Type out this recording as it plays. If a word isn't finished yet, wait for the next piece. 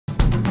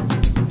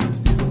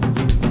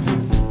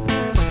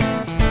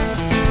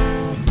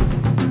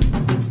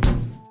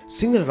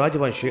සිංහල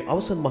රාජවංශයේ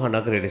අවසන් මහා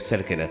නගරයේ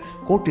සැලකෙන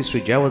කෝට්ටේ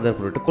ශ්‍රී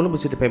ජයවර්ධනපුරට කොළඹ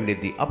සිට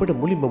පැමිණෙද්දී අපට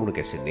මුලින්ම මුණ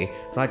ගැසෙන්නේ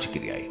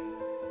රාජගිරියයි.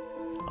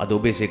 අද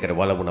ඔබේසේකර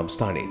වලවුනම්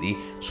ස්ථානයේදී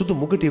සුදු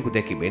මුගටියෙකු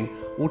දැකීමෙන්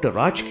ඌට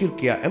රාජකිරිය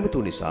කියා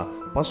ඇමතු නිසා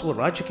පසුව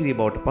රාජකිරිය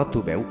බවට පත්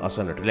වූ බැව්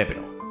අසන්නට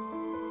ලැබෙනවා.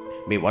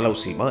 මේ වලව්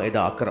සීමා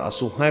එදා අක්කර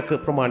 86ක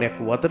ප්‍රමාණයක්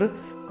වූ අතර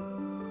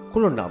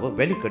කොළොන්නාව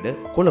වැලිකඩ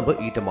කොළඹ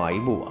ඊට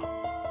මායි වූවා.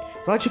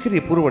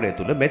 රාජගිරිය පුරවරය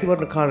තුළ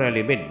මැතිවරණ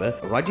කාර්යාලය මෙන්ම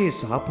රජයේ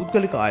සහ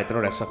පුද්ගලික ආයතන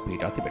රැසක්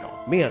පිහිටා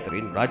තිබෙනවා. මේ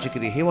අතරින්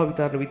රාජගිරිය හේවා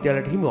විතරණ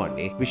විද්‍යාලයට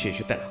හිමිවන්නේ විශේෂ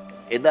තැනක්.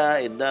 එදා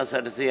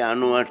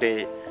 1898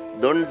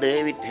 දොන්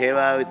ඩේවිඩ්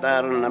හේවා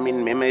විතරණ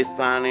නමින් මෙම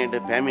ස්ථානයට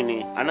පැමිණි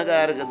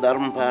අනගාരിക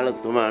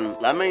ධර්මපාලතුමන්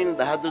ළමයින්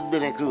 13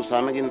 දෙනෙකු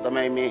සමගින්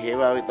තමයි මේ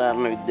හේවා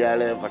විතරණ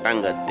විද්‍යාලය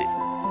පටන් ගත්තේ.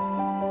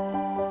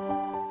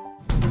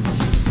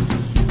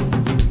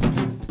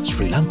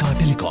 Sri Lanka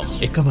Telecom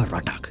ekama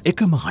ratak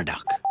ekama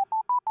hadak